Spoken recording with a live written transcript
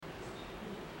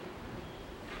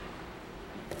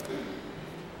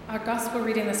Our gospel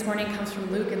reading this morning comes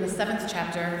from Luke in the 7th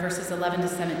chapter, verses 11 to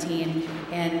 17,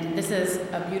 and this is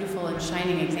a beautiful and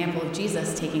shining example of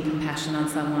Jesus taking compassion on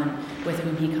someone with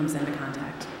whom he comes into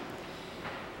contact.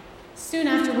 Soon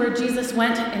afterward, Jesus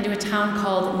went into a town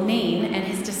called Nain, and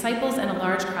his disciples and a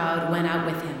large crowd went out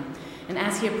with him. And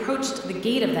as he approached the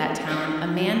gate of that town, a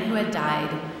man who had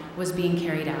died was being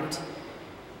carried out.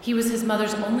 He was his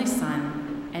mother's only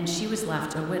son, and she was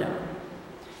left a widow.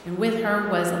 And with her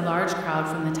was a large crowd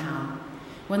from the town.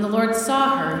 When the Lord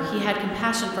saw her, he had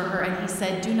compassion for her, and he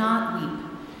said, "Do not weep."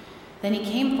 Then he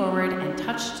came forward and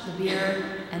touched the bier,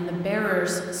 and the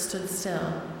bearers stood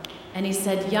still. And he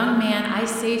said, "Young man, I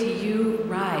say to you,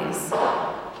 rise."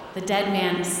 The dead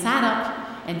man sat up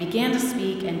and began to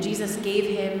speak, and Jesus gave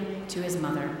him to his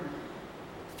mother.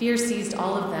 Fear seized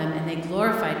all of them, and they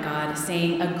glorified God,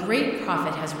 saying, "A great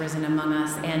prophet has risen among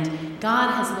us, and God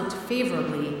has looked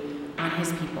favorably on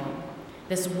his people."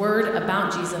 This word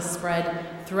about Jesus spread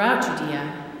throughout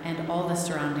Judea and all the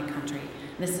surrounding country.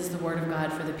 This is the word of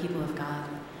God for the people of God.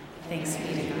 Thanks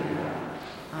be to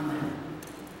God. Amen.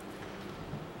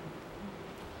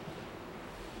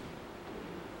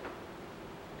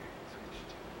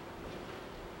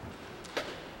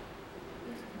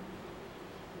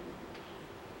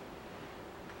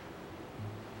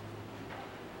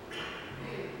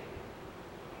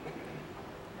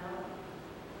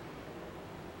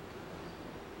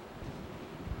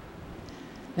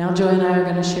 Now Joy and I are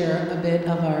going to share a bit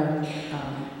of our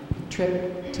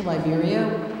trip to Liberia.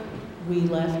 We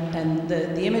left, and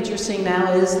the image you're seeing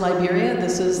now is Liberia.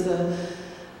 This is the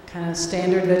kind of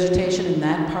standard vegetation in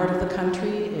that part of the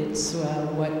country. It's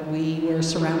what we were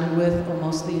surrounded with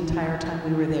almost the entire time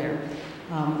we were there.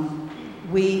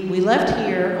 We left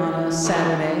here on a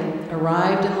Saturday,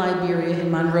 arrived in Liberia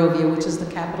in Monrovia, which is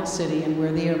the capital city and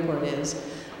where the airport is,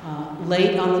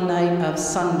 late on the night of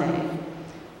Sunday.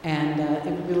 And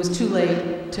it was too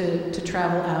late to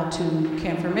travel out to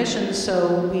Camp for Mission,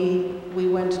 so we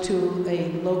went to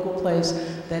a local place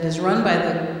that is run by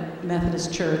the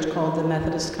Methodist Church called the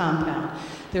Methodist Compound.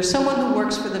 There's someone who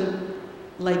works for the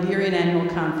Liberian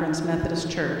Annual Conference Methodist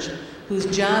Church, whose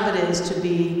job it is to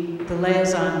be the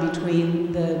liaison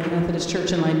between the Methodist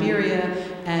Church in Liberia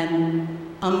and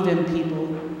UMVIM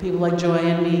people like Joy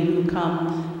and me, who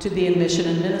come to be in mission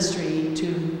and ministry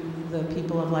to the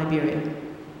people of Liberia.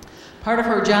 Part of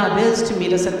her job is to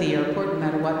meet us at the airport, no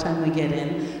matter what time we get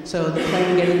in. So the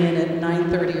plane getting in at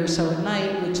 9:30 or so at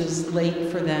night, which is late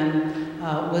for them,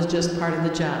 was just part of the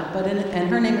job. And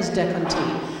her name is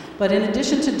Deconti. But in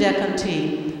addition to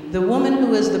Deconti, the woman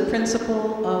who is the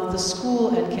principal of the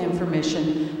school at Camp for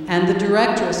Mission and the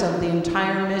directress of the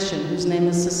entire mission, whose name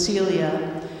is Cecilia,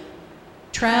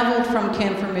 traveled from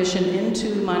Camp for Mission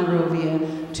into Monrovia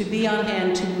to be on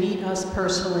hand to meet us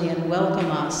personally and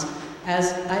welcome us.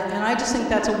 And I just think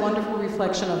that's a wonderful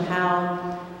reflection of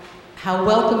how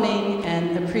welcoming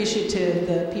and appreciative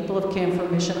the people of Camp for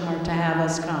Mission are to have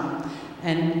us come.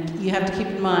 And you have to keep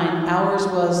in mind, ours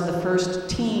was the first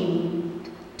team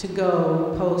to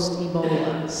go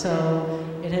post-Ebola. So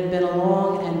it had been a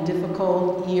long and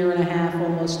difficult year and a half,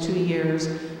 almost 2 years,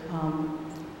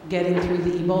 getting through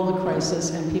the Ebola crisis,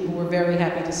 and people were very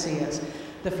happy to see us.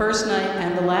 The first night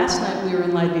and the last night we were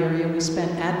in Liberia, we spent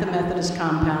at the Methodist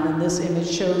Compound, and this image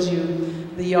shows you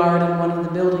the yard in one of the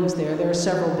buildings there. There are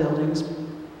several buildings.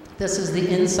 This is the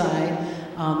inside.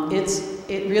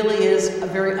 It really is a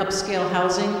very upscale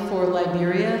housing for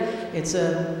Liberia. It's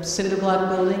a cinder block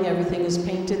building. Everything is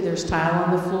painted. There's tile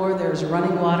on the floor. There's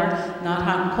running water, not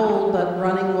hot and cold, but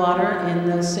running water in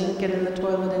the sink and in the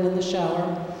toilet and in the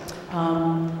shower.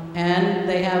 And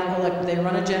they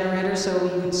run a generator, so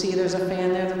you can see there's a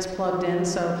fan there that's plugged in.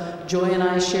 So Joy and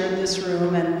I shared this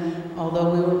room, and although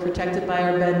we were protected by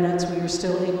our bed nets, we were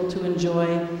still able to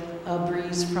enjoy a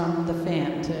breeze from the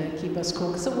fan to keep us cool,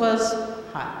 because it was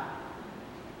hot.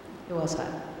 It was hot.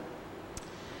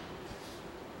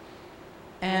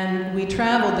 And we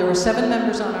traveled. There were 7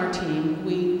 members on our team.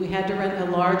 We had to rent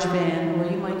a large van, or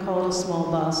you might call it a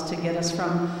small bus, to get us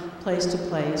from place to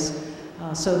place.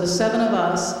 So the 7 of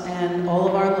us and all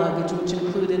of our luggage, which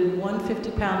included one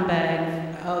 50-pound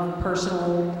bag of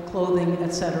personal clothing,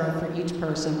 etc., for each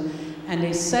person, and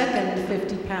a second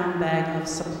 50-pound bag of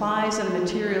supplies and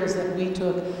materials that we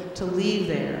took to leave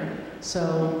there.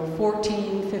 So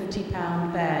 14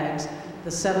 50-pound bags,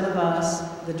 the 7 of us,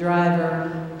 the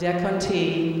driver,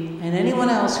 Deconti, and anyone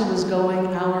else who was going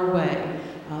our way.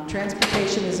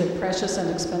 Transportation is a precious and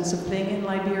expensive thing in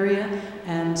Liberia,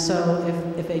 and so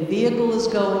if a vehicle is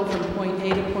going from point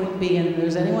A to point B and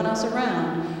there's anyone else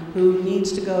around who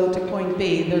needs to go to point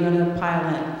B, they're going to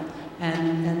pile in,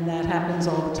 and that happens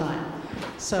all the time.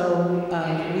 So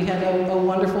we had a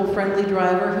wonderful, friendly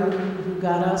driver who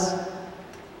got us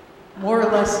more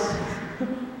or less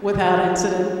without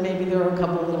incident. Maybe there were a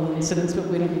couple of little incidents, but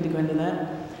we don't need to go into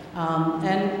that.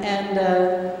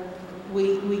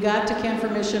 We got to Camp for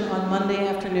Mission on Monday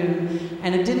afternoon,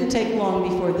 and it didn't take long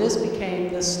before this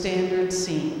became the standard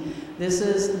scene. This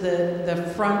is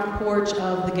the front porch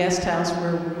of the guest house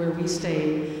where we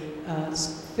stayed,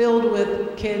 filled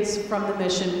with kids from the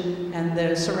mission, and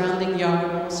the surrounding yard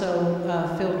also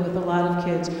filled with a lot of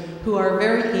kids who are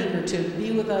very eager to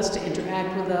be with us, to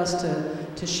interact with us,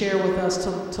 to share with us,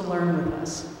 to learn with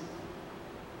us.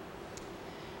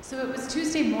 So it was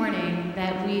Tuesday morning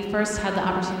that we first had the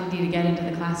opportunity to get into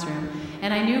the classroom,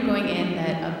 and I knew going in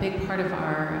that a big part of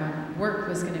our work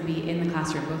was going to be in the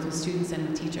classroom, both with students and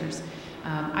with teachers.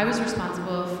 I was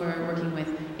responsible for working with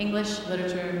English,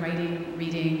 literature, writing,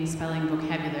 reading, spelling,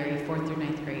 vocabulary, 4th through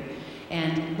 9th grade.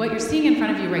 And what you're seeing in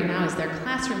front of you right now is their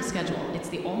classroom schedule. It's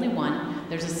the only one.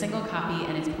 There's a single copy,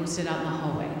 and it's posted out in the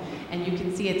hallway. And you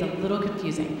can see it's a little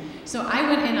confusing. So I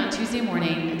went in on Tuesday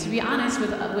morning, to be honest,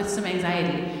 with some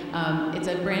anxiety. It's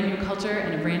a brand new culture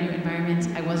and a brand new environment.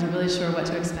 I wasn't really sure what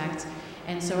to expect.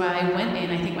 And so I went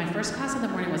in. I think my first class of the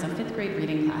morning was a 5th grade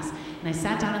reading class. And I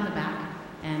sat down in the back,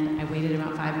 and I waited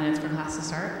about 5 minutes for class to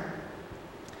start.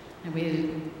 I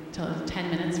waited till 10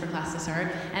 minutes for class to start.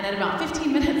 And at about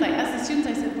 15 minutes, I asked the students,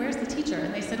 I said, "Where's the teacher?"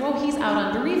 And they said, "Oh, he's out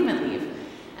on bereavement leave."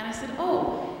 And I said,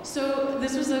 "Oh." So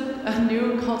this was a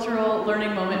new cultural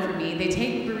learning moment for me. They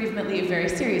take bereavement leave very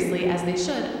seriously, as they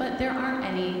should, but there aren't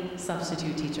any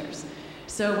substitute teachers.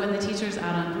 So when the teacher's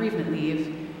out on bereavement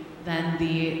leave, then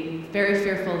the very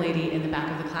fearful lady in the back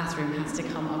of the classroom has to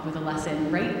come up with a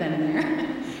lesson right then and there,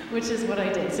 which is what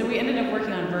I did. So we ended up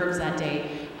working on verbs that day,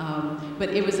 but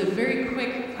it was a very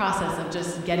quick process of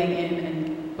just getting in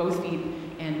and both feet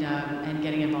and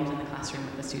getting involved in the classroom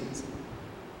with the students.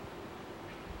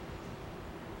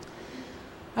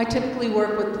 I typically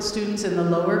work with the students in the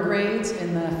lower grades,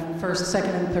 in the 1st,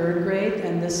 2nd, and 3rd grade,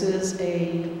 and this is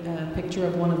a picture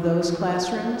of one of those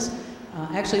classrooms.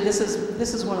 Actually, this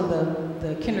is one of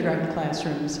the kindergarten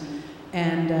classrooms,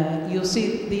 and you'll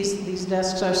see these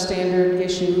desks are standard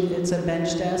issue. It's a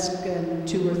bench desk and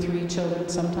 2 or 3 children,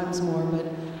 sometimes more, but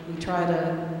we try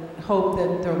to hope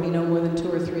that there will be no more than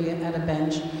 2 or 3 at a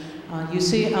bench. You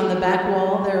see on the back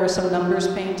wall there are some numbers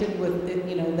painted with,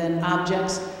 then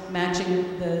objects matching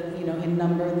in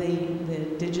number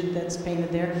the digit that's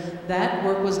painted there. That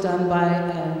work was done by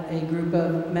a group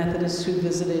of Methodists who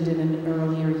visited in an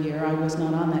earlier year. I was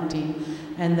not on that team.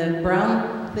 And the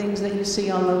brown things that you see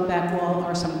on the back wall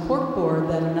are some corkboard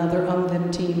that another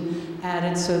UMVIM team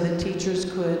added so that teachers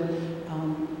could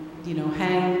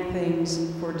hang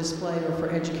things for display or for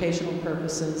educational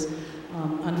purposes.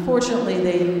 Unfortunately,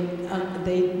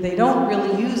 they don't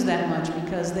really use that much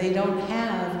because they don't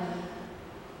have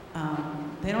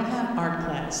art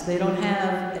class. They don't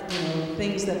have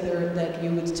things that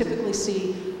you would typically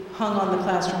see hung on the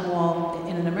classroom wall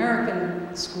in an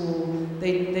American school.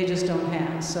 They just don't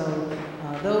have. So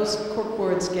those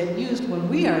corkboards get used when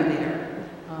we are there.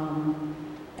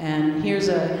 And here's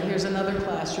another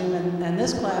classroom, and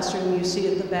this classroom you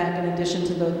see at the back, in addition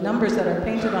to the numbers that are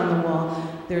painted on the wall,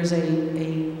 there's a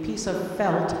piece of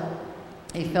felt,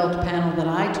 a felt panel that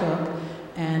I took,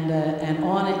 and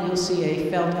on it you'll see a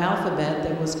felt alphabet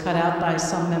that was cut out by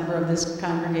some member of this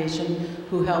congregation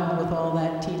who helped with all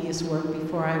that tedious work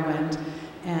before I went.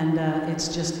 And it's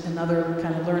just another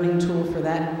kind of learning tool for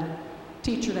that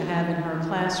teacher to have in her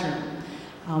classroom.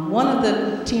 One of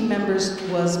the team members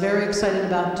was very excited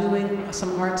about doing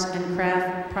some arts and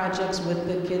craft projects with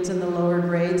the kids in the lower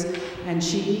grades, and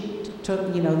she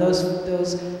took,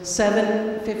 those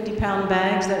 7 50-pound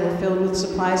bags that were filled with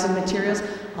supplies and materials.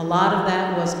 A lot of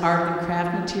that was art and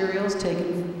craft materials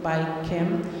taken by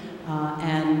Kim,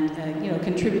 and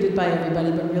contributed by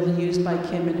everybody, but really used by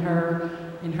Kim in her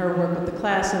work with the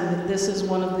class. And this is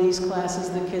one of these classes.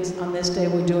 The kids on this day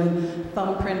were doing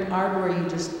thumbprint art, where you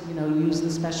just use the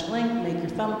special ink, make your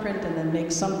thumbprint, and then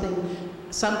make some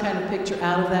kind of picture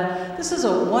out of that. This is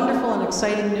a wonderful and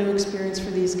exciting new experience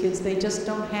for these kids. They just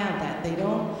don't have that. They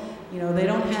don't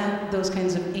have those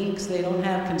kinds of inks. They don't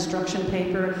have construction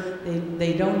paper.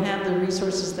 They don't have the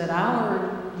resources that our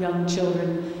young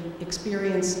children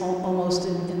experience almost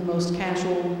in the most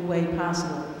casual way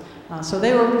possible. So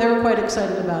they were quite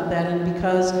excited about that, and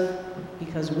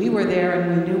because we were there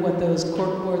and we knew what those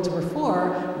corkboards were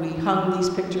for, we hung these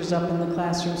pictures up in the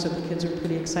classroom, so the kids were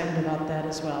pretty excited about that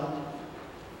as well.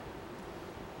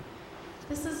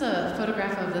 This is a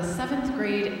photograph of the 7th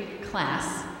grade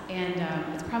class, and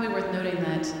it's probably worth noting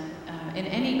that in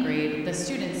any grade, the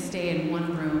students stay in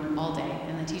one room all day,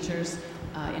 and the teachers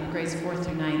in grades 4th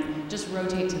through 9th just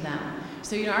rotate to them.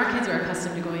 So, our kids are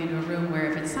accustomed to going into a room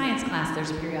where if it's science class,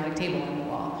 there's a periodic table on the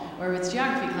wall, or if it's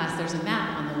geography class, there's a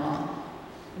map on the wall.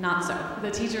 Not so.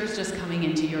 The teacher is just coming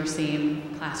into your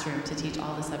same classroom to teach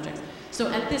all the subjects.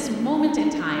 So at this moment in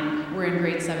time, we're in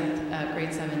grade 7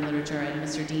 literature, and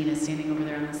Mr. Dean is standing over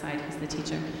there on the side, who's the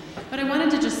teacher. But I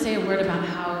wanted to just say a word about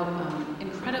how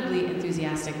incredibly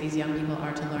enthusiastic these young people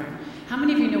are to learn. How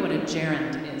many of you know what a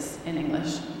gerund is in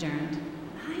English? Gerund.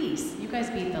 Nice. You guys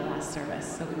beat the last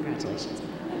service, so congratulations on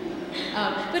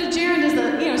that. But a gerund is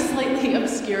a slightly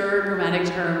obscure grammatic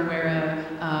term where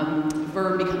a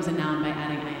verb becomes a noun by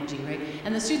adding ing, right?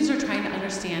 And the students are trying to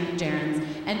understand gerunds.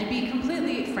 And to be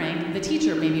completely frank, the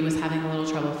teacher maybe was having a little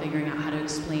trouble figuring out how to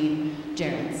explain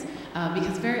gerunds.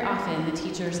 Because very often the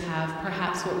teachers have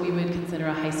perhaps what we would consider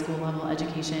a high school level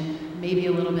education, maybe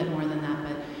a little bit more than that.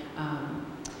 But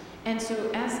and so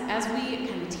as we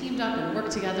kind of teamed up and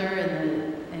worked together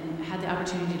and had the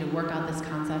opportunity to work out this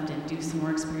concept and do some more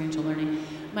experiential learning,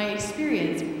 my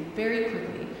experience very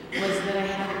quickly was that I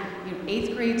had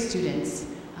 8th grade students,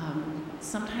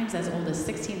 sometimes as old as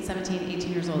 16, 17,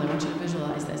 18 years old, I want you to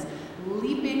visualize this,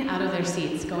 leaping out of their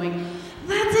seats going,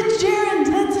 "That's a gerund,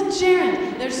 that's a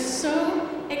gerund." They're so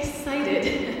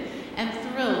excited and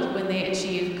thrilled when they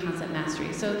achieve concept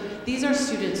mastery. So these are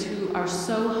students who are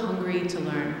so hungry to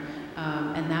learn,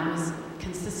 and that was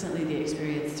consistently the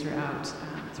experience throughout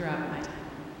my time.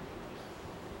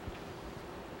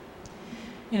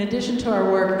 In addition to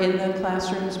our work in the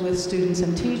classrooms with students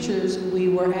and teachers, we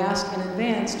were asked in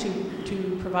advance to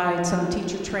provide some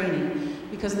teacher training,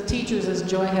 because the teachers, as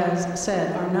Joy has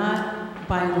said, are not,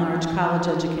 by and large, college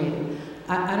educated.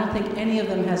 I don't think any of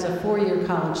them has a 4-year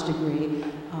college degree,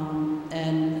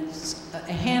 and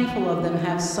a handful of them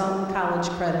have some college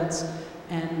credits,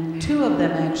 and 2 of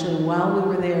them actually, while we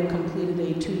were there, completed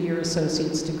a 2-year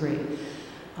associate's degree.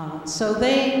 So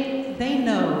they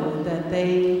know that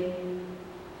they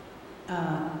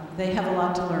have a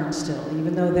lot to learn still,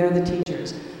 even though they're the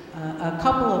teachers. A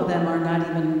couple of them are not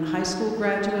even high school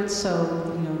graduates,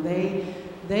 so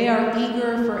they are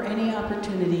eager for any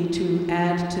opportunity to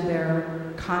add to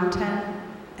their content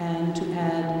and to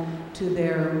add to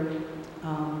their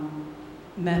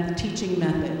teaching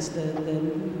methods.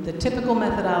 The typical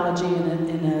methodology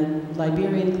in a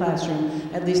Liberian classroom,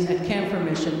 at least at Camp for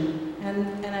Mission,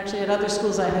 and actually at other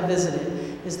schools I have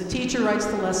visited, is the teacher writes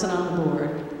the lesson on the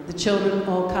board. The children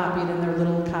all copied in their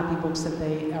little copybooks that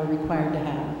they are required to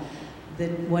have.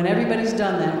 When everybody's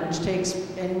done that, which takes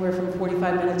anywhere from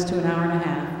 45 minutes to an hour and a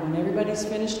half, when everybody's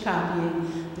finished copying,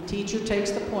 the teacher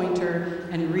takes the pointer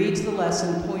and reads the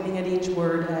lesson, pointing at each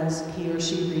word as he or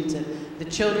she reads it. The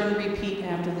children repeat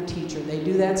after the teacher. They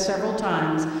do that several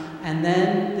times, and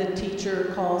then the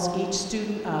teacher calls each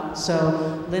student up.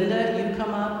 So, Linda, you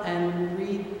come up and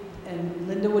read, and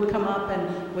Linda would come up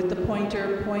and with the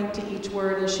pointer point to each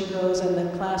word as she goes, and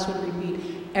the class would repeat.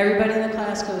 Everybody in the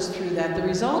class goes through that. The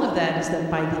result of that is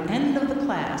that by the end of the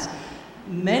class,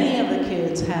 many of the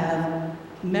kids have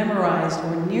memorized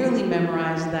or nearly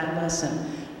memorized that lesson.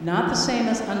 Not the same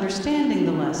as understanding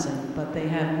the lesson, but they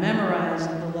have memorized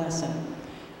the lesson.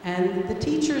 And the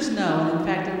teachers know, and in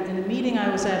fact, in a meeting I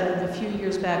was at a few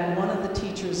years back, one of the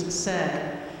teachers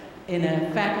said in a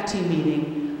faculty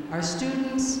meeting, our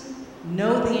students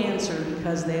know the answer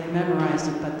because they've memorized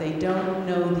it, but they don't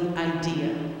know the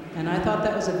idea. And I thought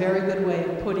that was a very good way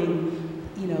of putting,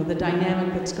 the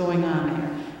dynamic that's going on there.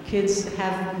 Kids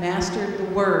have mastered the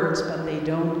words, but they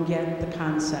don't get the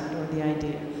concept or the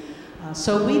idea.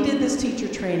 So we did this teacher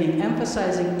training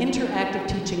emphasizing interactive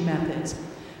teaching methods.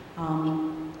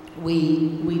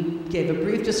 We gave a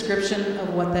brief description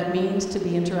of what that means to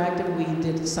be interactive. We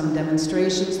did some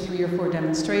demonstrations, 3 or 4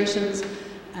 demonstrations,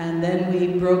 and then we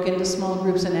broke into small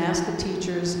groups and asked the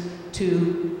teachers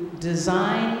to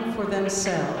design for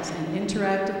themselves an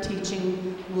interactive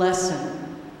teaching lesson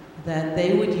that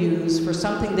they would use for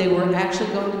something they were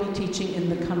actually going to be teaching in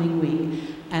the coming week.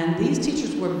 And these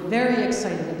teachers were very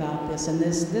excited about this. And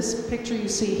this picture you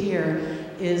see here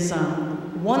is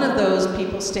one of those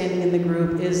people standing in the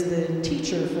group is the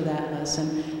teacher for that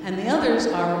lesson. And the others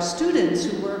are students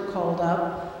who were called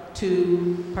up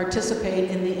to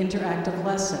participate in the interactive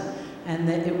lesson. And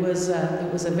that it was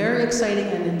a very exciting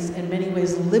and in many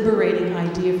ways liberating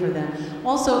idea for them.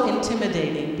 Also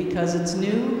intimidating because it's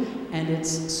new and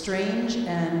it's strange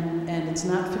and it's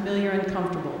not familiar and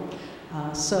comfortable.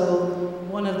 So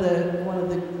one of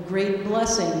the great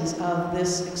blessings of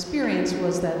this experience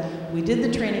was that we did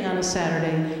the training on a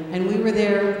Saturday, and we were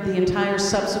there the entire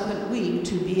subsequent week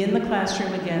to be in the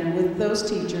classroom again with those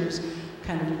teachers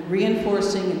kind of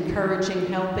reinforcing, encouraging,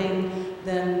 helping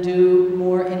them do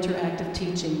more interactive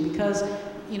teaching, because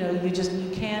you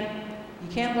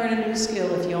can't learn a new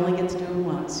skill if you only get to do it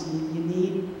once. You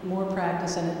need more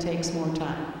practice, and it takes more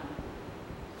time.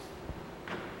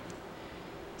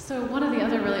 So one of the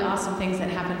other really awesome things that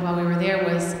happened while we were there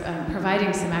was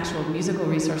providing some actual musical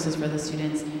resources for the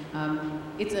students.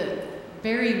 It's a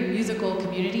very musical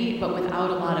community, but without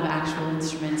a lot of actual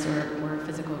instruments or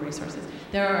physical resources.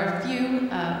 There are a few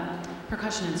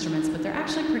percussion instruments, but they're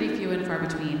actually pretty few and far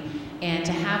between. And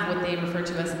to have what they refer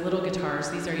to as little guitars,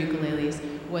 these are ukuleles,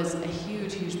 was a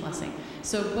huge, huge blessing.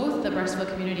 So both the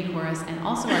Brecksville Community Chorus and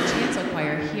also our chancel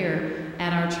choir here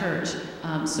at our church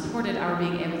supported our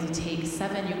being able to take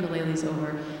 7 ukuleles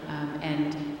over,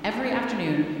 and every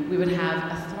afternoon we would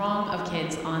have a throng of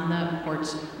kids on the porch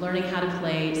learning how to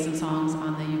play some songs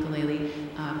on the ukulele,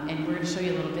 and we're going to show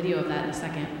you a little video of that in a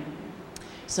second.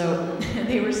 So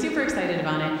they were super excited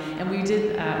about it, and we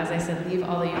did, as I said, leave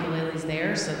all the ukuleles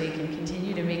there so they can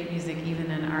continue to make music even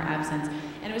in our absence.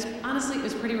 And it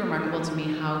was pretty remarkable to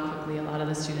me how quickly a lot of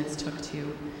the students took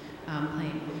to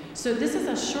playing. So this is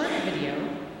a short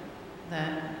video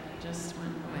that just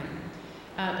went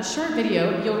away. A short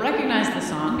video. You'll recognize the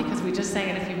song because we just sang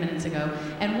it a few minutes ago.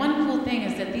 And one cool thing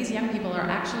is that these young people are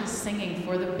actually singing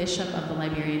for the bishop of the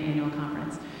Liberian Annual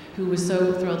Conference, who was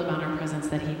so thrilled about our presence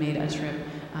that he made a trip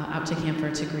out to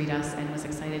Camphor to greet us and was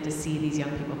excited to see these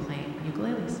young people playing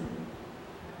ukuleles.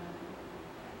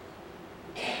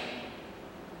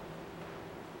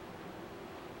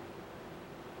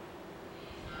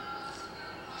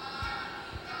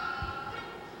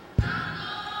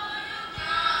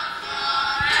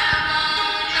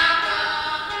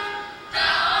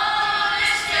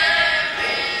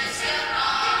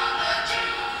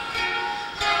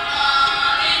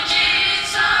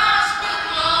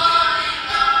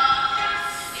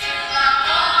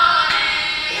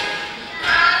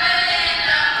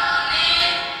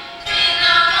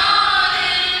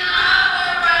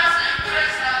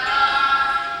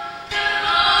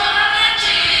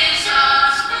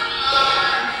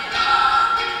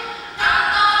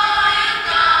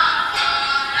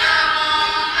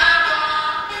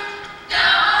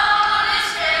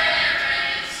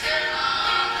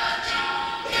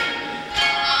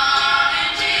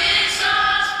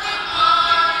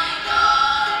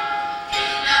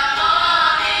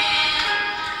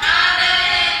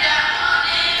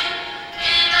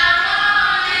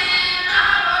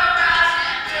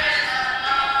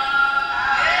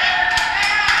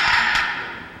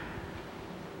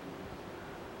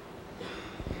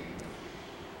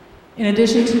 In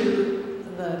addition to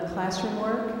the classroom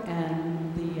work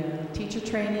and the teacher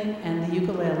training and the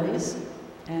ukuleles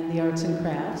and the arts and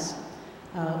crafts,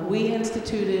 we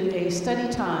instituted a study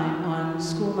time on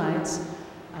school nights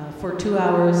for 2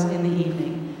 hours in the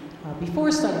evening.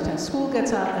 Before study time, school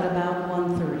gets out at about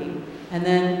 1:30, and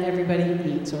then everybody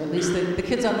eats, or at least the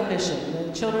kids on the mission.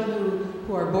 The children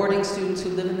who are boarding students who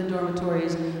live in the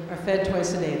dormitories are fed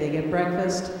twice a day. They get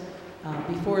breakfast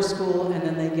before school, and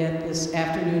then they get this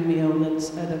afternoon meal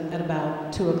that's at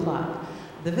about 2 o'clock.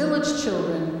 The village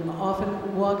children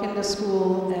often walk into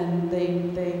school, and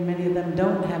many of them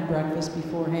don't have breakfast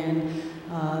beforehand.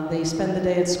 They spend the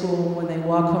day at school. When they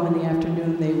walk home in the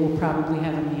afternoon, they will probably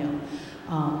have a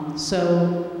meal.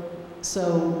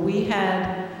 So we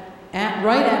had,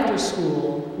 right after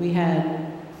school, we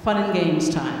had fun and games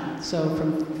time. So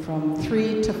from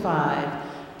 3 to 5,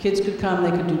 kids could come,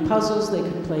 they could do puzzles, they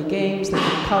could play games, they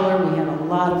could color. We had a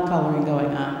lot of coloring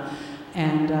going on.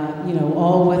 And,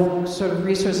 all with sort of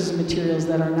resources and materials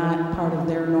that are not part of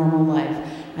their normal life.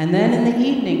 And then in the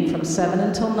evening, from 7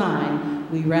 until 9,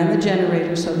 we ran the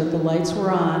generator so that the lights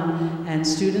were on, and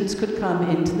students could come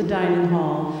into the dining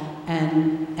hall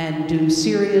and do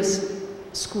serious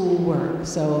school work.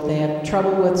 So if they had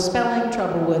trouble with spelling,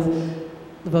 trouble with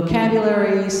the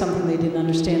vocabulary, something they didn't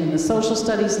understand in the social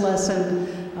studies lesson,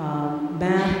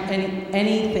 math,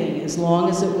 anything, as long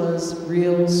as it was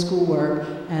real schoolwork.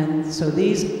 And so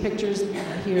these pictures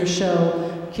here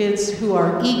show kids who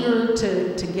are eager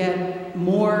to get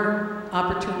more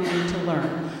opportunity to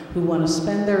learn, who want to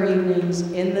spend their evenings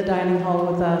in the dining hall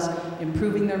with us,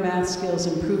 improving their math skills,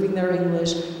 improving their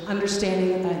English,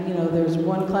 understanding, there's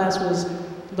one class was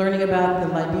learning about the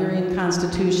Liberian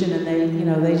Constitution,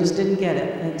 and they just didn't get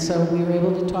it. And so we were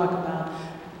able to talk about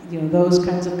those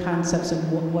kinds of concepts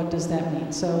and what does that mean.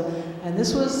 So, and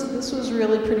this was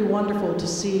really pretty wonderful to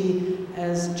see,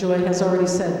 as Joy has already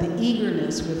said, the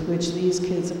eagerness with which these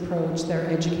kids approach their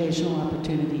educational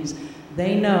opportunities.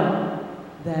 They know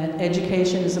that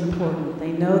education is important.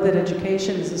 They know that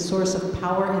education is a source of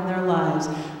power in their lives,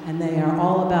 and they are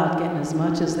all about getting as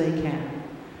much as they can.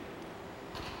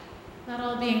 That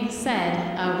all being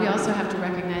said, we also have to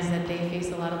recognize that they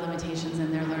face a lot of limitations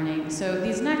in their learning. So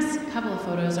these next couple of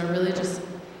photos are really just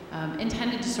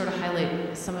intended to sort of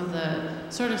highlight some of the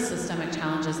sort of systemic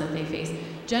challenges that they face.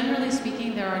 Generally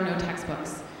speaking, there are no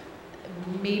textbooks.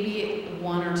 Maybe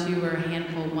one or two or a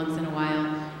handful once in a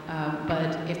while,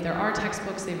 but if there are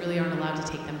textbooks, they really aren't allowed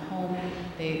to take them home.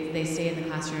 They stay in the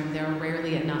classroom. They're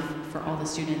rarely enough for all the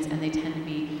students, and they tend to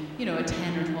be, you know, a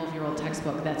 10 or 12-year-old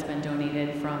textbook that's been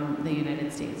donated from the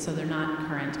United States, so they're not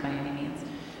current by any means.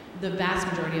 The vast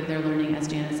majority of their learning, as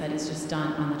Janet said, is just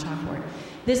done on the chalkboard.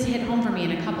 This hit home for me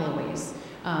in a couple of ways.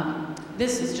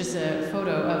 This is just a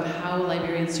photo of how a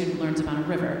Liberian student learns about a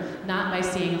river, not by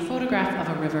seeing a photograph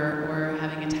of a river or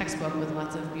having a textbook with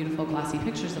lots of beautiful glossy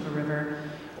pictures of a river,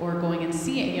 or going and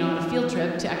seeing, you know, on a field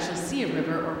trip to actually see a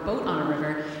river or boat on a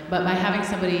river, but by having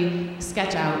somebody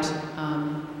sketch out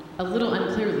a little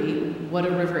unclearly what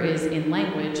a river is in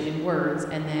language, in words,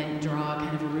 and then draw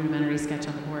kind of a rudimentary sketch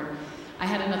on the board. I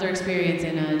had another experience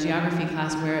in a geography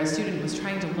class where a student was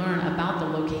trying to learn about the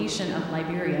location of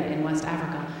Liberia in West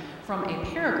Africa from a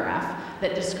paragraph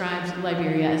that described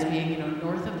Liberia as being, you know,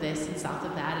 north of this and south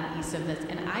of that and east of this.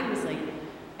 And I was like,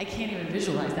 I can't even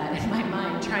visualize that in my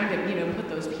mind, trying to, you know, put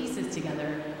those pieces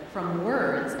together from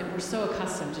words. And we're so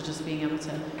accustomed to just being able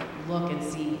to look and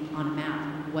see on a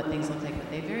map what things look like,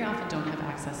 but they very often don't have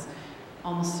access,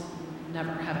 almost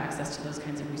never have access to those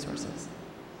kinds of resources.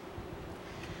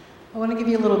 I want to give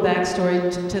you a little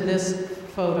backstory to this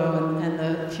photo and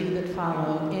the few that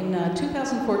follow. In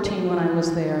 2014, when I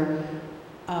was there,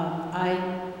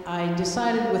 I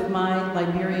decided with my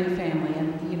Liberian family,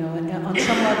 and you know, on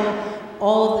some level,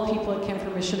 all of the people at Camp for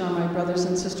Mission are my brothers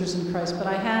and sisters in Christ, but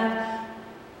I have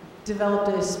developed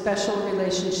a special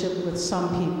relationship with some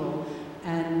people,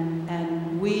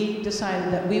 and we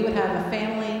decided that we would have a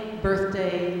family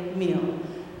birthday meal.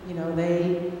 You know,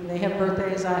 they have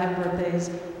birthdays, I have birthdays,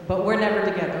 but we're never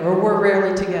together, or we're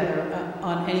rarely together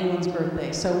on anyone's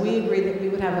birthday. So we agreed that we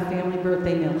would have a family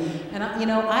birthday meal. And, you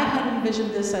know, I had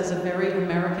envisioned this as a very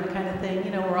American kind of thing.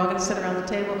 You know, we're all going to sit around the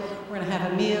table, we're going to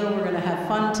have a meal, we're going to have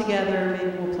fun together,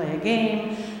 maybe we'll play a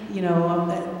game, you know,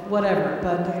 whatever.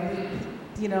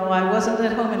 But, you know, I wasn't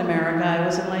at home in America, I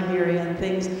was in Liberia, and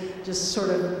things just sort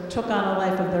of took on a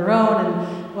life of their own.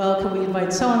 And, well, can we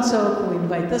invite so-and-so? Can we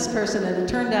invite this person? And it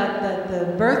turned out that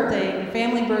the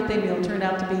family birthday meal turned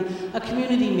out to be a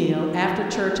community meal after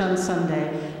church on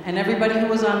Sunday. And everybody who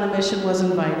was on the mission was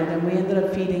invited, and we ended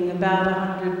up feeding about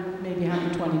 100, maybe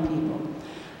 120 people.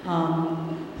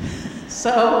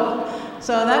 So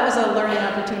that was a learning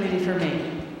opportunity for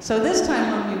me. So this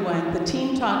time when we went, the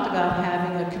team talked about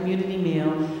having a community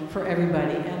meal for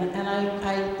everybody. And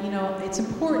I, you know, it's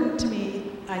important to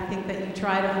me, I think, that you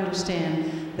try to understand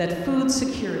that food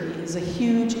security is a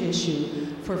huge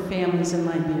issue for families in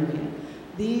Liberia.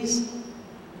 These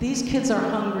kids are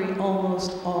hungry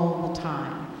almost all the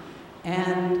time.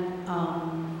 And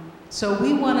so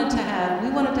we wanted to have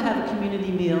a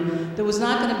community meal that was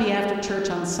not going to be after church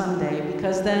on Sunday,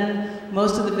 because then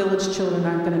most of the village children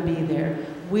aren't going to be there.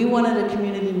 We wanted a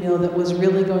community meal that was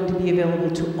really going to be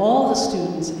available to all the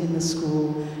students in the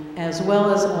school, as well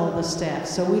as all the staff.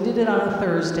 So we did it on a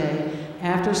Thursday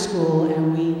after school,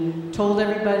 and we told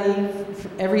everybody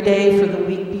every day for the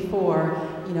week before,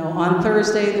 you know, on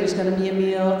Thursday there's going to be a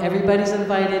meal, everybody's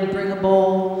invited, bring a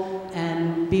bowl,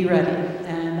 and be ready.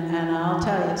 And I'll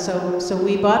tell you, so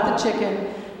we bought the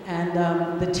chicken,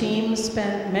 and the team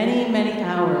spent many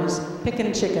hours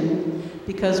picking chicken,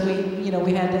 because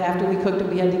we had to, after we cooked it,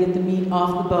 we had to get the meat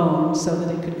off the bone so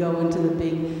that it could go into the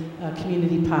big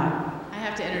community pot. I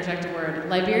have to interject a word.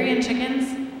 Liberian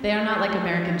chickens, they are not like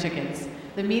American chickens.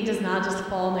 The meat does not just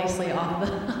fall nicely off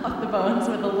the bones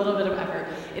with a little bit of effort.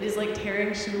 It is like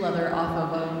tearing shoe leather off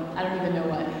of I don't even know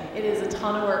what. It is a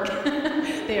ton of work.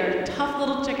 They are tough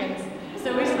little chickens.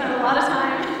 So we spent a lot of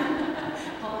time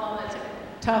pulling on that chicken.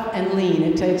 Tough and lean.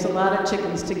 It takes a lot of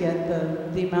chickens to get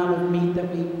the amount of meat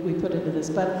that we put into this.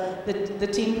 But the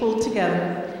team pulled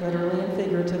together, literally and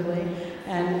figuratively,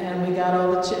 and we got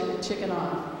all the chicken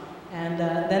off. And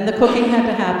then the cooking had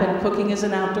to happen. Cooking is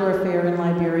an outdoor affair in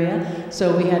Liberia.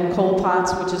 So we had coal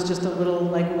pots, which is just a little,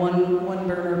 like one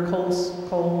burner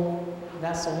coal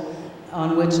vessel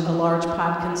on which a large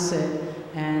pot can sit.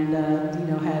 And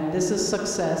this is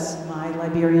Success, my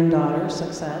Liberian daughter,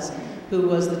 Success, who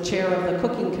was the chair of the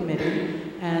cooking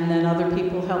committee, and then other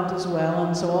people helped as well.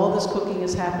 And so all this cooking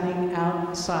is happening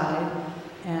outside.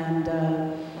 And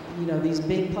these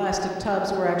big plastic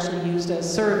tubs were actually used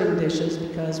as serving dishes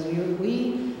because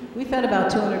we fed about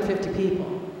 250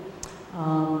 people.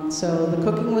 So the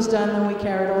cooking was done, then we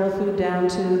carried all the food down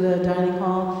to the dining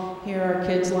hall. Here are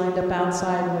kids lined up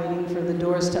outside waiting for the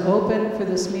doors to open for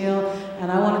this meal.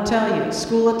 And I want to tell you,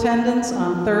 school attendance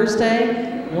on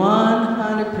Thursday,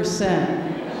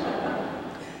 100%.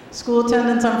 School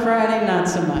attendance on Friday, not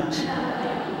so much.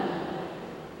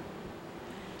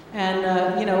 And,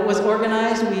 it was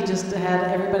organized. We just had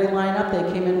everybody line up. They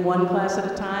came in one class at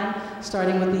a time,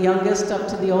 starting with the youngest up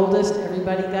to the oldest.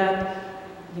 Everybody got,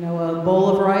 a bowl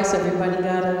of rice. Everybody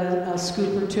got a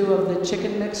scoop or two of the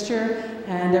chicken mixture,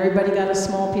 and everybody got a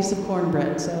small piece of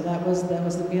cornbread. So that was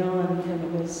the meal, and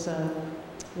it was a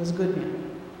good meal.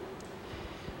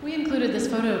 We included this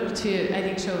photo to, I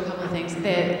think, show a couple of things.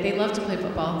 They love to play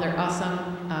football. They're awesome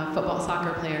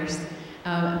soccer players.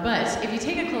 But if you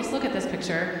take a close look at this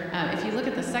picture, if you look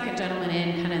at the second gentleman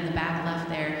kind of in the back left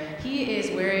there, he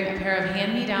is wearing a pair of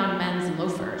hand-me-down men's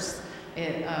loafers,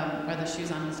 are the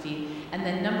shoes on his feet. And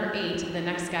then number 8, the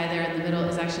next guy there in the middle,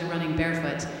 is actually running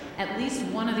barefoot. At least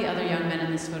one of the other young men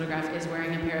in this photograph is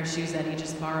wearing a pair of shoes that he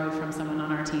just borrowed from someone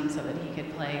on our team so that he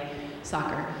could play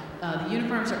soccer. The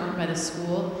uniforms are owned by the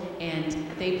school, and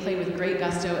they play with great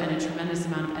gusto and a tremendous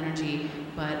amount of energy,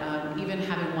 but even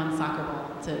having one soccer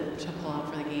ball to pull out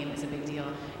for the game is a big deal,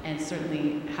 and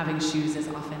certainly having shoes is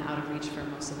often out of reach for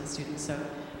most of the students. So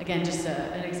again, just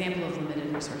an example of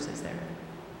limited resources there.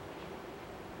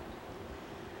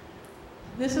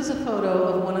 This is a photo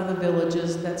of one of the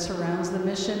villages that surrounds the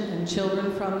mission, and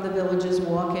children from the villages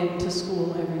walk into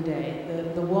school every day.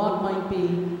 The walk might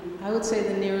be, I would say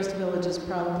the nearest village is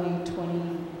probably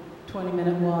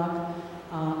 20-minute walk.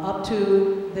 Up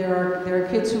to, there are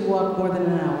kids who walk more than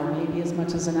an hour, maybe as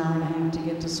much as an hour and a half to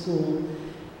get to school.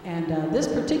 And this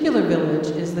particular village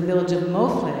is the village of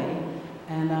Oehl,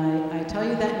 and I tell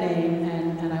you that name,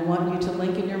 and I want you to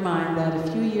link in your mind that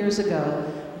a few years ago,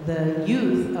 the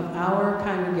youth of our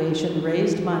congregation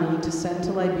raised money to send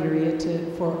to Liberia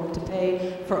to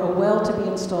pay for a well to be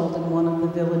installed in one of the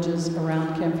villages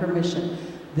around Kempfer Mission.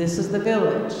 This is the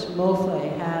village.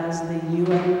 Oehl has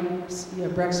the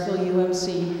Brecksville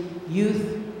UMC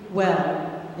youth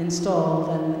well installed,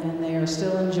 and they are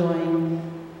still enjoying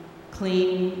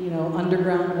clean,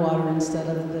 underground water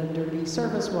instead of the dirty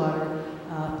surface water,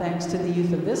 thanks to the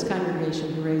youth of this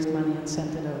congregation who raised money and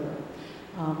sent it over.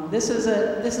 This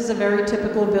is a very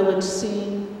typical village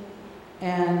scene,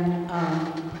 and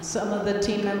some of the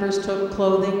team members took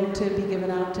clothing to be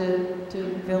given out to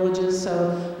villages.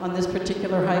 So on this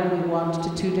particular hike, we walked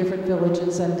to 2 different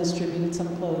villages and distributed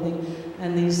some clothing.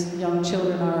 And these young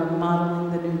children are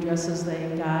modeling the new dresses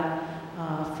they got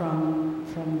from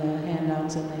the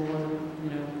handouts, and they were,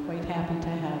 quite happy to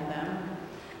have them.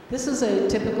 This is a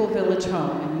typical village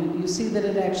home, and you see that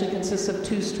it actually consists of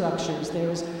 2 structures.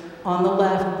 There's on the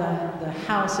left, the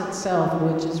house itself,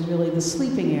 which is really the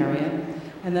sleeping area.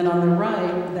 And then on the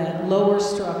right, that lower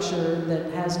structure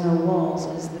that has no walls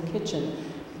is the kitchen.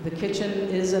 The kitchen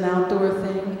is an outdoor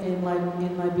thing in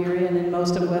Liberia and in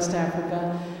most of West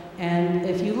Africa. And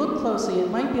if you look closely, it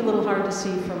might be a little hard to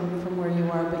see from where you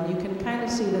are, but you can kind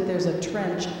of see that there's a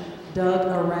trench dug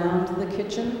around the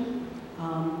kitchen.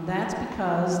 That's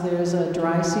because there's a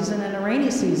dry season and a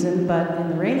rainy season, but in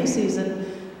the rainy season,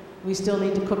 we still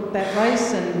need to cook that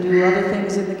rice and do other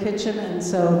things in the kitchen, and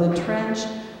so the trench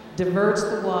diverts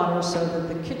the water so that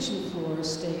the kitchen floor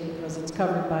stays, because it's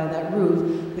covered by that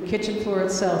roof, the kitchen floor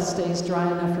itself stays dry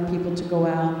enough for people to go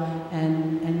out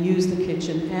and use the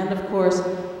kitchen, and of course,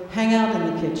 hang out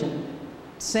in the kitchen.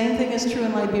 Same thing is true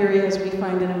in Liberia as we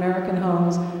find in American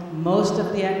homes. Most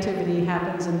of the activity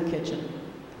happens in the kitchen.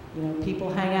 People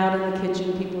hang out in the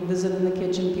kitchen, people visit in the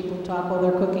kitchen, people talk while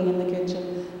they're cooking in the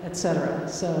kitchen, etc.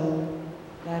 So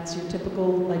that's your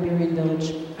typical Liberian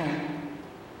village home.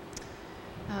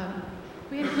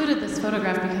 We included this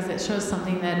photograph because it shows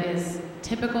something that is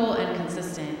typical and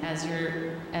consistent as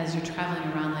you're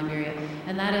traveling around Liberia,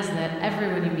 and that is that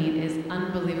everyone you meet is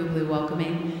unbelievably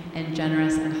welcoming and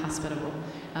generous and hospitable.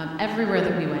 Everywhere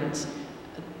that we went,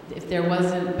 if there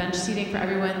wasn't bench seating for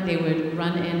everyone, they would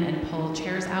run in and pull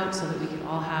chairs out so that we could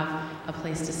all have a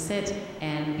place to sit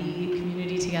and be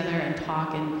community together and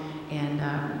talk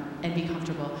and be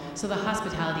comfortable. So the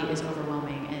hospitality is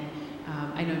overwhelming, and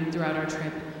I know throughout our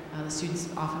trip, the students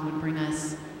often would bring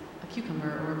us a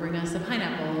cucumber or bring us a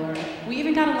pineapple, or we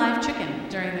even got a live chicken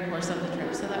during the course of the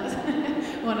trip. So that was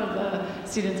one of the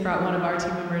students brought one of our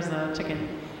team members a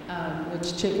chicken.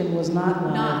 Which chicken was not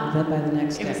live by the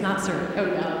next day. It was not served. Oh,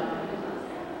 yeah.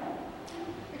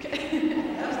 Okay.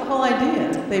 That was the whole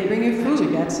idea. They bring you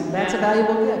food. That's a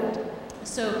valuable gift.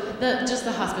 So just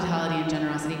the hospitality and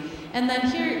generosity. And then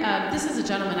here, this is a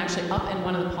gentleman actually up in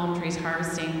one of the palm trees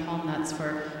harvesting palm nuts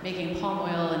for making palm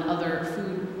oil and other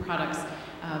food products.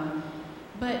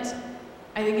 But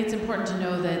I think it's important to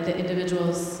know that the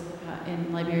individuals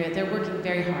in Liberia, they're working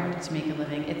very hard to make a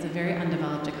living. It's a very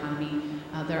undeveloped economy.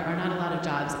 There are not a lot of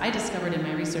jobs. I discovered in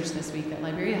my research this week that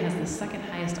Liberia has the second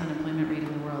highest unemployment rate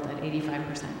in the world at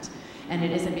 85%. And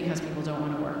it isn't because people don't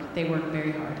want to work. They work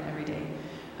very hard every day.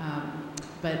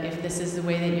 But if this is the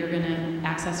way that you're going to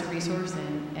access a resource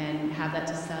and have that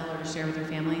to sell or to share with your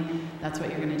family, that's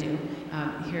what you're going to do.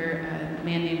 Here, a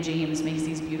man named James makes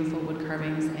these beautiful wood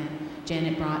carvings, and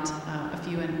Janet brought a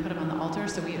few and put them on the altar,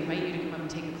 so we invite you to come up and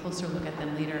take a closer look at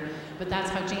them later. But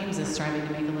that's how James is striving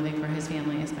to make a living for his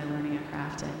family, is by learning a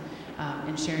craft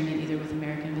and sharing it either with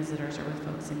American visitors or with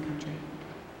folks in country.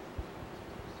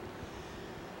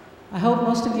 I hope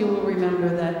most of you will remember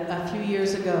that a few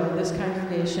years ago, this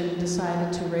congregation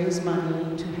decided to raise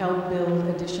money to help build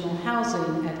additional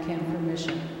housing at Camp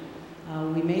Mission.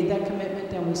 We made that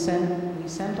commitment, and we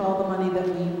sent all the money that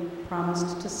we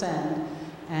promised to send,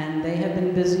 and they have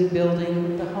been busy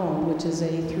building the home, which is a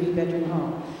 3-bedroom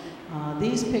home.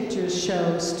 These pictures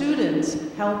show students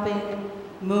helping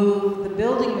move the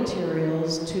building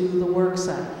materials to the work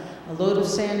site. A load of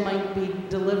sand might be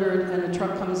delivered, and a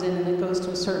truck comes in and it goes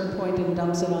to a certain point and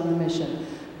dumps it on the mission.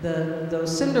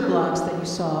 Those cinder blocks that you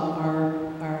saw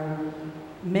are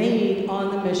made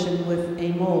on the mission with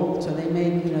a mold. So they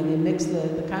mix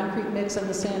the concrete mix and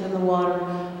the sand and the water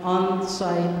on the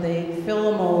site. They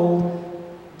fill a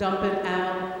mold, dump it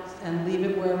out, and leave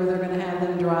it wherever they're going to have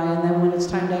them dry. And then when it's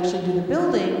time to actually do the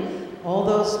building, all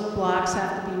those blocks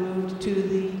have to be moved to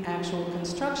the actual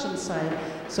construction site.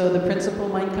 So the principal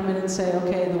might come in and say,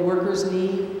 okay, the workers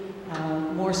need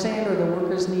more sand, or the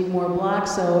workers need more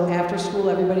blocks, so after school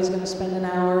everybody's going to spend an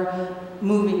hour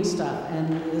moving stuff.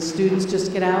 And the students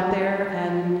just get out there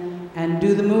and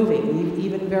do the moving.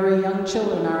 Even very young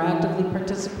children are actively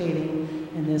participating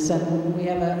in this. And we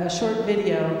have a short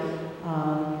video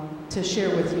to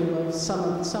share with you of some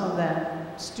of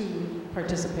that student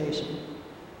participation.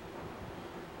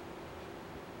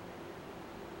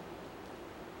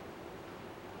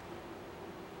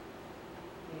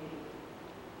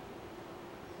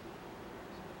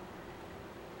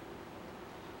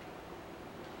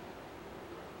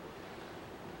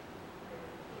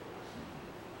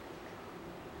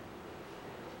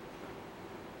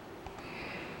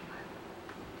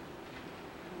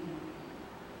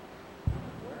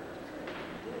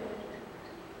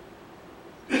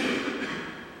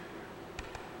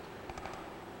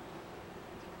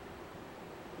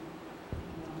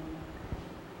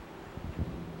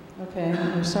 Okay,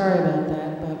 we're sorry about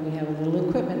that, but we have a little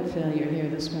equipment failure here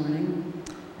this morning.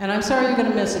 And I'm sorry you're going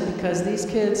to miss it, because these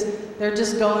kids, they're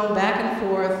just going back and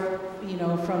forth,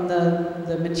 from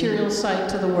the material site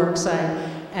to the work site.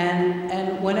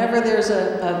 And whenever there's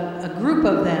a group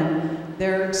of them,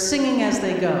 they're singing as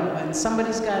they go. And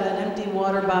somebody's got an empty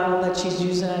water bottle that she's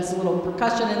using as a little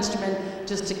percussion instrument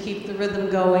just to keep the rhythm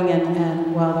going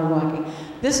and while they're walking.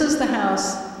 This is the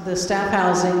house, the staff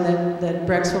housing that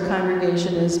Brecksville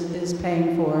congregation is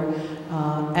paying for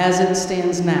as it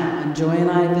stands now. And Joy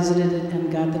and I visited it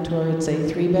and got the tour. It's a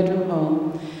 3-bedroom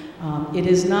home. It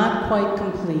is not quite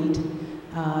complete.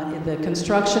 The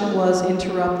construction was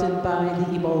interrupted by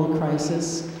the Ebola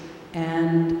crisis.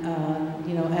 And,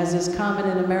 as is common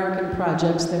in American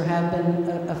projects, there have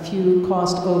been a few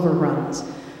cost overruns.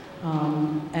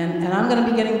 And I'm going to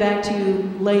be getting back to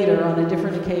you later on a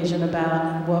different occasion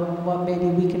about what maybe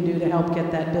we can do to help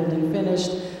get that building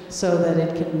finished so that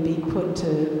it can be put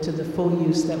to the full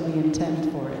use that we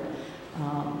intend for it.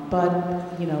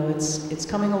 But it's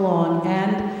coming along,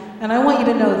 and I want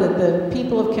you to know that the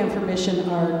people of Camp Mission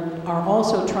are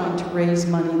also trying to raise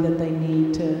money that they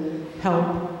need to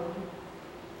help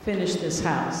finish this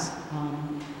house.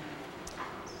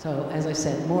 So as I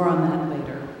said, more on that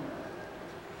later.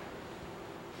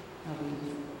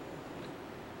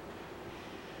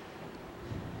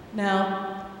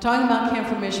 Now, talking about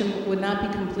Camp Mission would not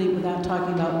be complete without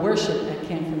talking about worship at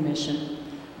Camp Mission,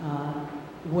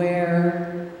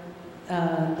 where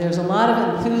there's a lot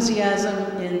of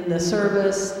enthusiasm in the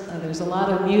service, there's a lot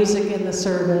of music in the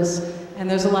service, and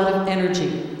there's a lot of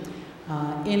energy.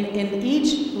 In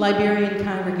each Liberian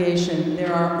congregation,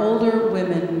 there are older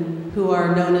women who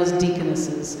are known as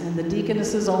deaconesses, and the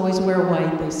deaconesses always wear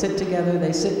white. They sit together,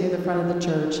 they sit near the front of the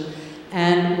church,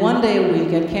 and one day a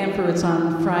week at Camphor, it's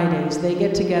on Fridays, they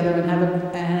get together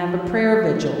and have a prayer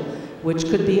vigil, which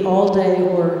could be all day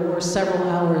or several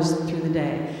hours through the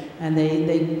day. And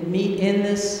they meet in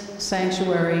this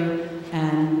sanctuary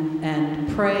and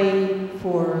pray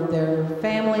for their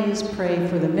families, pray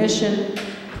for the mission,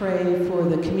 pray for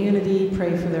the community,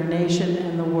 pray for their nation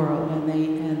and the world,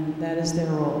 and that is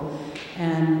their role.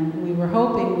 And we were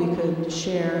hoping we could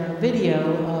share a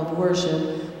video of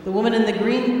worship. The woman in the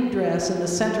green dress in the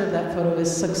center of that photo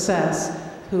is Success,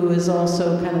 who is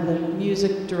also kind of the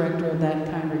music director of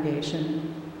that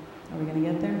congregation. Are we going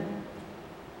to get there?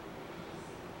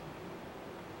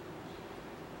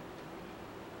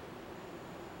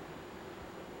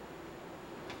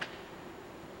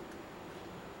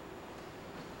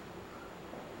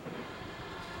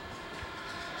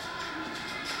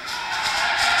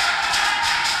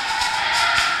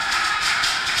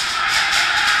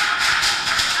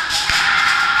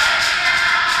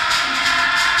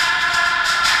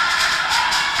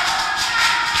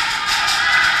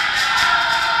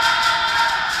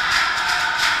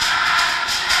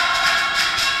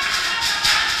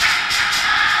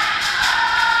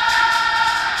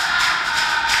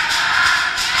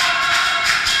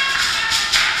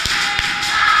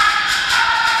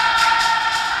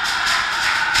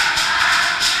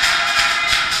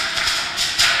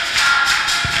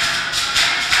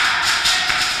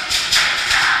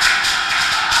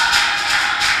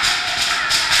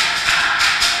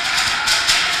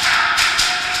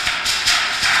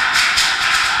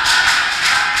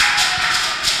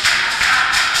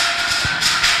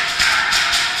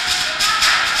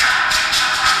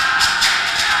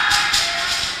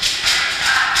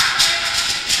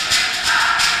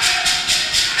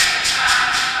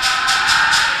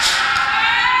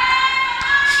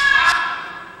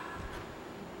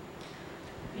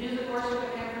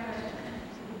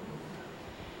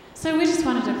 So we just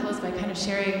wanted to close by kind of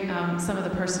sharing some of the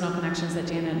personal connections that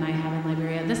Janet and I have in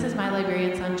Liberia. This is my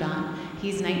Liberian son, John.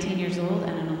 He's 19 years old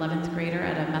and an 11th grader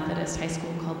at a Methodist high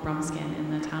school called Brumskin in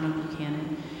the town of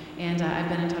Buchanan. And I've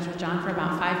been in touch with John for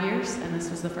about 5 years, and this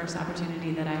was the first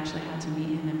opportunity that I actually had to meet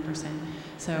him in person.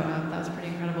 So that was pretty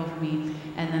incredible for me.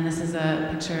 And then this is a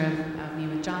picture of me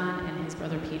with John and his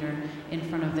brother Peter in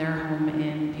front of their home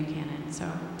in Buchanan. So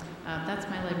that's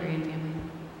my Liberian family.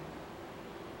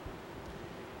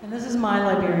 And this is my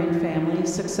Liberian family,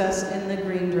 Success in the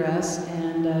green dress,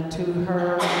 and to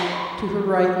her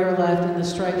right, your left, in the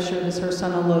striped shirt is her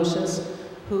son Aloysius,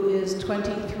 who is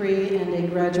 23 and a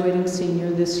graduating senior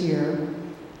this year,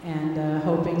 and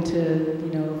hoping to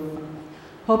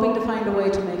find a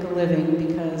way to make a living,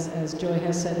 because, as Joy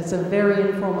has said, it's a very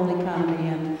informal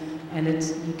economy, and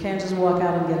you can't just walk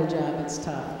out and get a job. It's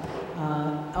tough.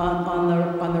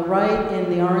 On the right,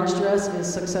 in the orange dress,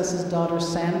 is Success's daughter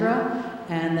Sandra.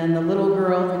 And then the little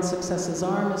girl in Success's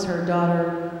arm is her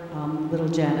daughter, little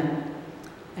Janet.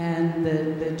 And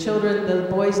the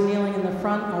boys kneeling in the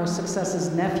front are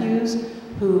Success's nephews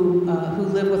who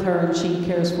live with her and she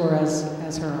cares for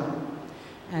as her own.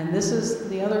 And this is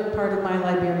the other part of my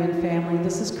Liberian family.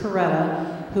 This is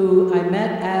Coretta, who I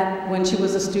met when she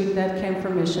was a student at Camp for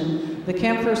Mission. The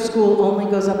Camp for School only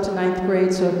goes up to 9th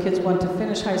grade, so if kids want to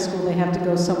finish high school, they have to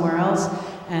go somewhere else.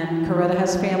 And Coretta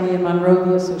has family in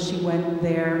Monrovia, so she went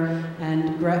there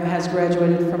and has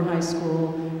graduated from high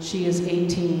school. She is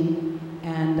 18,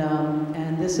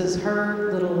 and this is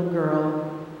her little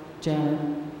girl, Janet.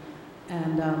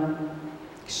 And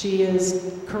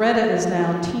Coretta is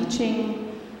now teaching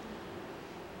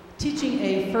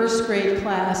a first grade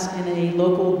class in a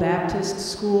local Baptist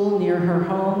school near her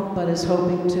home, but is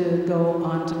hoping to go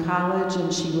on to college,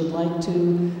 and she would like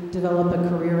to develop a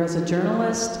career as a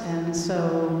journalist, and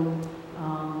so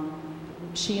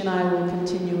she and I will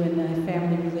continue in a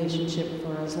family relationship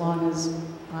for as long as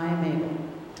I am able.